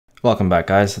Welcome back,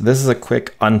 guys. This is a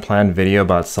quick unplanned video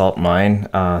about Salt Mine.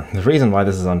 The reason why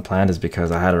this is unplanned is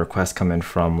because I had a request come in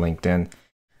from LinkedIn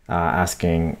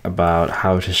asking about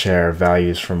how to share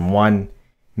values from one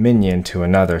minion to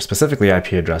another, specifically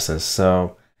IP addresses.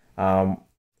 So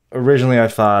originally I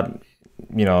thought,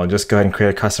 just go ahead and create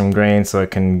a custom grain so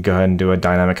it can go ahead and do a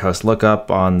dynamic host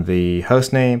lookup on the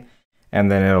host name,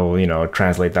 and then it'll,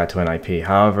 translate that to an IP.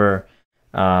 However,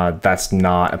 that's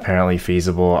not apparently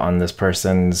feasible on this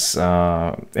person's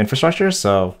infrastructure.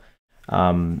 So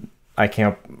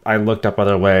I looked up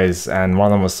other ways, and one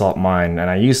of them was Salt Mine, and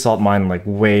I used Salt Mine like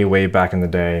way back in the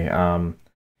day,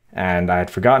 and I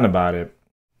had forgotten about it.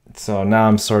 So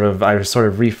now I sort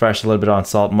of refreshed a little bit on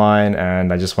Salt Mine,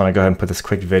 and I just want to go ahead and put this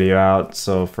quick video out.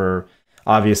 So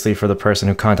obviously for the person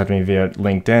who contacted me via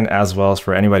LinkedIn, as well as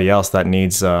for anybody else that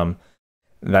needs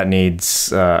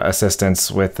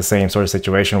assistance with the same sort of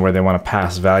situation where they want to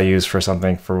pass values for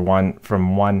something from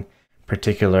one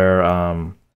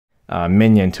particular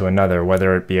minion to another,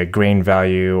 whether it be a grain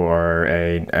value or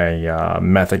a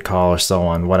method call or so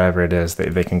on, whatever it is,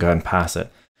 they can go ahead and pass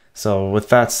it. So with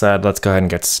that said, let's go ahead and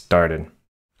get started.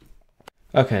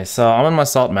 Okay, so I'm on my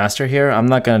Salt Master here. I'm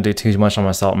not going to do too much on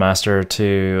my Salt Master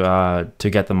to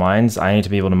get the mines. I need to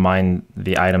be able to mine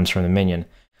the items from the minion.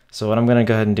 So what I'm going to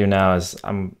go ahead and do now is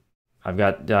I've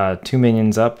got two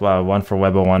minions up, one for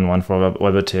Web 01, one for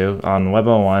Web 02. On Web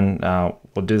 01,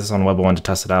 we'll do this on Web 01 to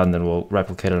test it out, and then we'll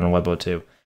replicate it on Web 02.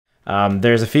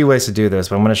 There's a few ways to do this,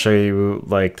 but I'm going to show you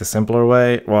like the simpler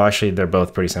way. Well, actually, they're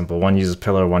both pretty simple. One uses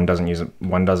pillar, one doesn't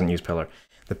use pillar.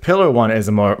 The pillar one is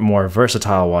a more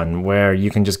versatile one where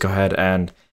you can just go ahead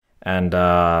and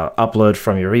upload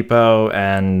from your repo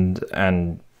and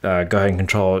go ahead and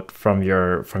control it from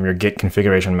your Git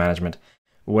configuration management.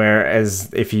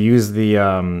 Whereas if you use the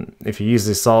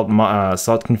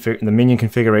the minion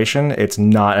configuration, it's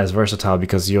not as versatile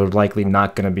because you're likely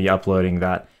not going to be uploading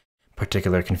that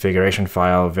particular configuration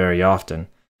file very often.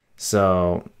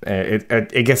 So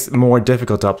it gets more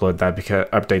difficult to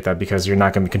update that because you're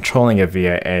not going to be controlling it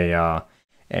via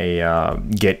a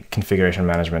Git configuration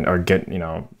management or Git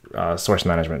source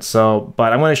management. So,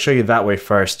 but I'm going to show you that way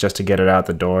first just to get it out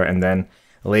the door, and then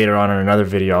later on in another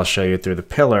video I'll show you through the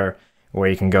pillar where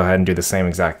you can go ahead and do the same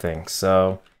exact thing.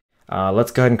 So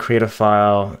let's go ahead and create a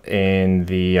file in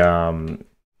the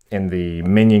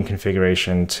minion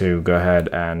configuration to go ahead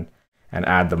and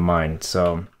add the mine.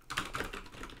 So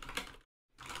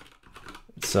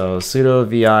sudo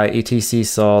vi etc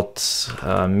salt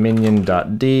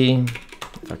minion.d,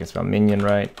 if I can spell minion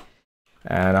right,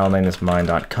 and I'll name this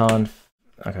mine.conf.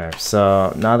 Okay,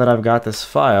 so now that I've got this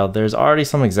file, there's already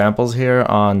some examples here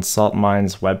on Salt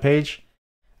Mine's webpage.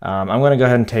 I'm going to go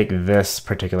ahead and take this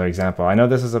particular example. I know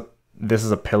this is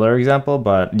a pillar example,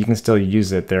 but you can still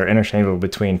use it. They're interchangeable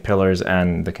between pillars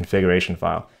and the configuration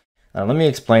file. Let me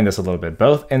explain this a little bit.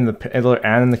 Both in the pillar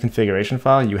and in the configuration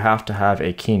file, you have to have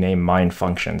a key name mine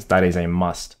functions. That is a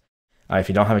must. If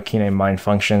you don't have a key name mine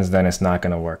functions, then it's not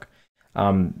going to work.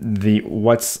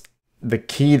 What's the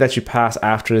key that you pass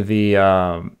after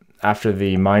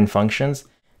the mine functions?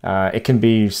 It can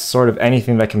be sort of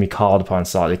anything that can be called upon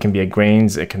Salt. It can be a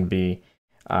grains, it can be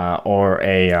or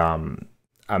a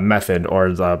method,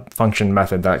 or the function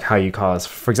method, that how you call it.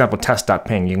 For example,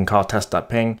 test.ping. You can call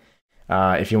test.ping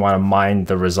if you want to mine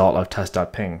the result of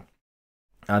test.ping.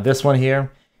 This one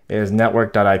here is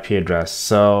network.ip address.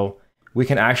 So we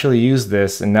can actually use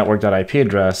this in network.ip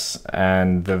address,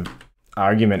 and the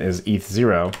argument is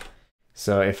eth0.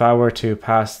 So if I were to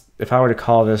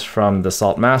call this from the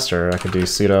Salt Master, I could do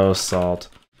sudo salt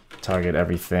target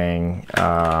everything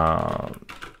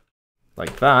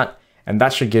like that, and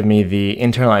that should give me the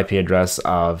internal IP address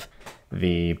of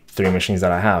the three machines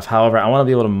that I have. However, I want to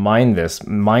be able to mine this.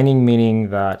 Mining meaning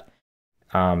that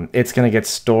it's going to get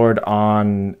stored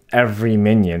on every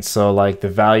minion. So like the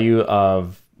value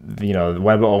of the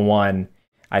Web 01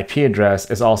 IP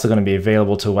address is also going to be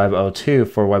available to Web 02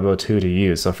 for Web 02 to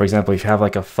use. So for example, if you have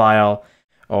like a file,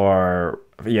 if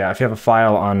you have a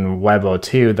file on Web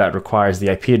 02 that requires the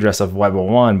IP address of Web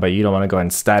 01, but you don't want to go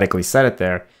and statically set it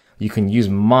there, you can use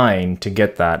mine to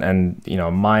get that. And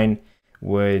mine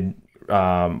would,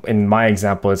 in my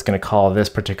example, it's going to call this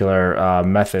particular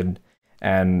method,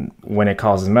 and when it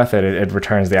calls this method, it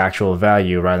returns the actual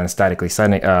value rather than statically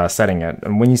setting it.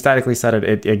 And when you statically set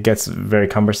it, it gets very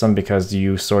cumbersome because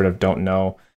you sort of don't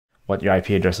know what your IP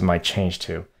address might change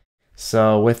to.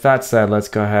 So with that said, let's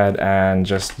go ahead and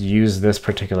just use this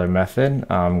particular method.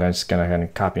 I'm just going to go ahead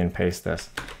and copy and paste this.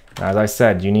 And as I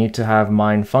said, you need to have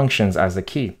mine functions as the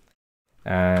key,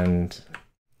 and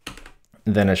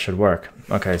then it should work.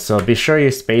 Okay, so be sure your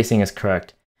spacing is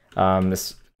correct.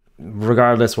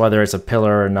 regardless whether it's a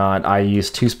pillar or not, I use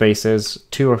 2 spaces.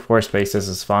 2 or 4 spaces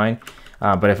is fine.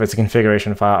 But if it's a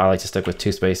configuration file, I like to stick with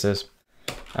 2 spaces.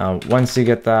 Once you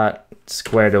get that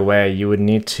squared away, you would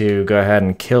need to go ahead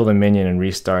and kill the minion and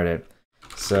restart it.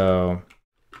 So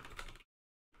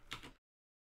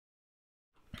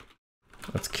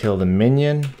let's kill the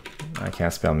minion. I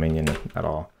can't spell minion at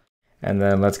all. And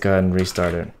then let's go ahead and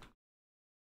restart it.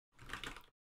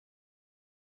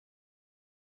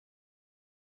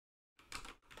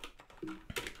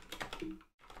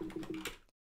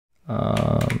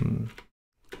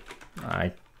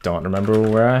 I don't remember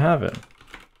where I have it.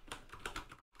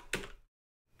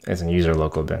 It's in user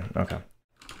local bin. Okay.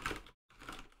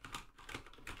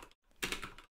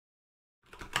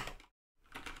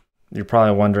 You're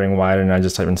probably wondering why didn't I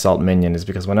just type in salt minion, is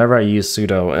because whenever I use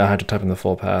sudo, I have to type in the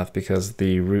full path because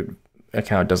the root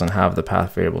account doesn't have the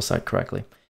path variable set correctly.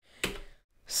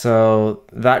 So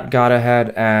that got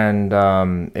ahead and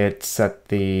it set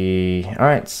the, all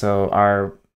right, so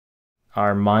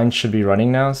our mine should be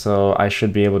running now. So I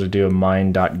should be able to do a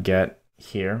mine.get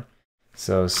here.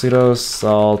 So sudo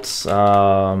salt,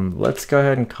 let's go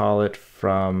ahead and call it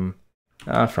from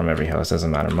every host, doesn't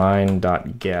matter,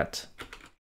 mine.get.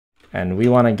 And we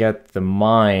want to get the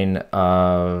mine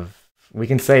of, we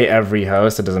can say every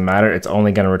host, it doesn't matter, it's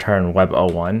only going to return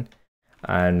web01.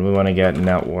 And we want to get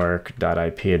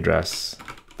network.ip address,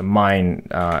 the mine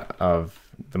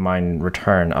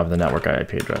return of the network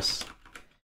IP address.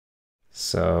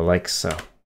 So like so.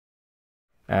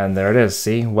 And there it is.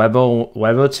 See,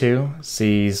 Web02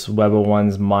 sees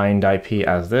Web01's mined IP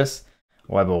as this.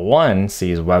 Web01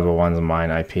 sees Web01's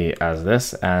mined IP as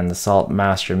this, and the salt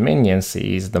master minion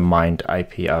sees the mined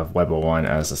IP of Web01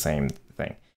 as the same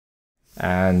thing.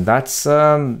 And that's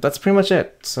pretty much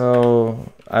it.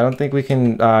 So I don't think we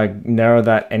can narrow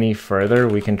that any further.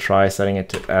 We can try setting it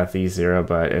to FE0,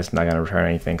 but it's not going to return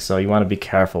anything. So you want to be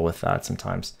careful with that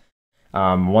sometimes.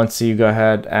 Once you go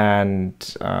ahead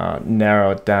and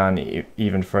narrow it down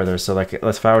even further, so like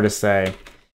if I were to say,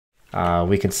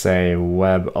 we could say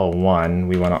web01,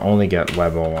 we want to only get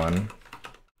web01.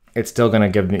 It's still going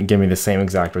to give me the same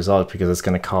exact result because it's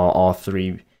going to call all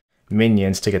 3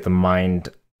 minions to get the mined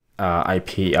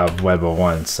IP of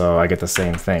web01, so I get the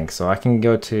same thing. So I can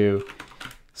go to,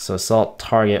 so salt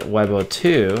target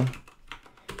web02,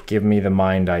 give me the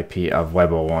mined IP of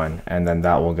web01, and then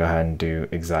that will go ahead and do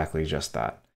exactly just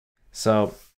that.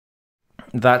 So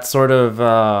that sort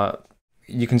of,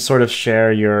 you can sort of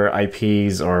share your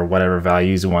IPs or whatever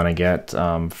values you want to get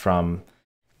from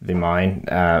the mine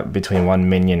between one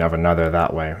minion of another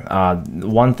that way.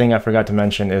 One thing I forgot to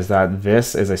mention is that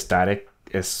this is a static,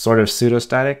 is sort of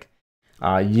pseudo-static.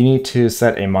 You need to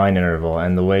set a mine interval,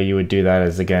 and the way you would do that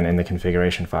is again in the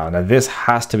configuration file. Now this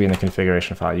has to be in the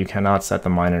configuration file. You cannot set the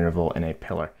mine interval in a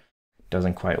pillar. It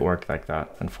doesn't quite work like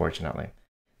that, unfortunately.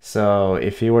 So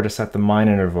if you were to set the mine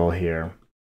interval here,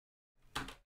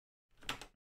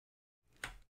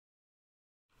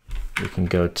 we can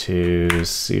go to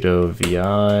sudo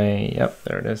vi, yep,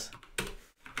 there it is.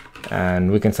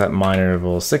 And we can set mine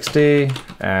interval 60,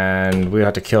 and we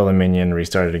have to kill the minion,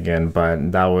 restart it again,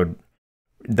 but that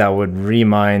would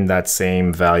remine that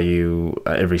same value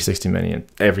every 60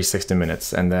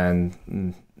 minutes, and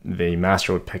then the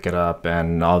master would pick it up,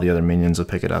 and all the other minions would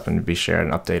pick it up and be shared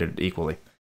and updated equally.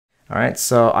 All right,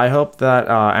 so I hope that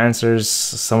answers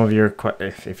some of your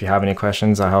if you have any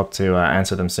questions, I hope to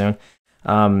answer them soon.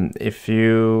 If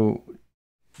you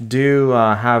do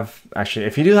have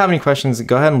any questions,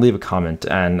 go ahead and leave a comment,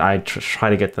 and I try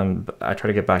to get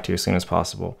back to you as soon as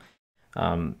possible.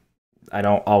 I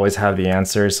don't always have the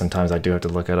answers. Sometimes I do have to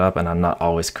look it up, and I'm not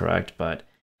always correct, but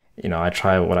you know, I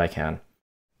try what I can.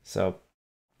 So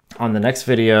on the next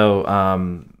video,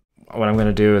 what I'm going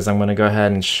to do is I'm going to go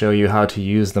ahead and show you how to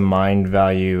use the mined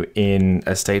value in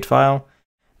a state file.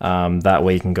 That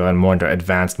way you can go in more into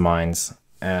advanced mines,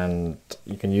 and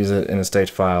you can use it in a state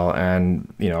file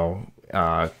and, you know,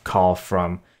 call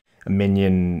from a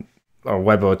minion or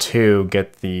web02,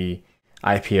 get the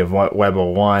IP of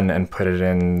web01 and put it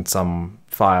in some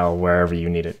file wherever you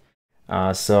need it.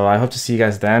 So I hope to see you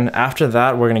guys then. After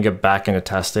that, we're going to get back into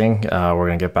testing. We're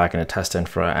going to get back into test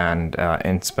infra and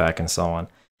inspec and so on.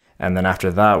 And then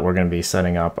after that, we're going to be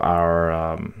setting up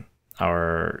the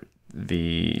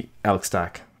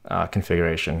SaltStack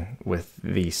configuration with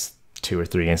these 2 or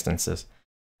 3 instances.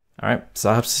 All right,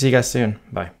 so I hope to see you guys soon.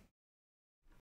 Bye.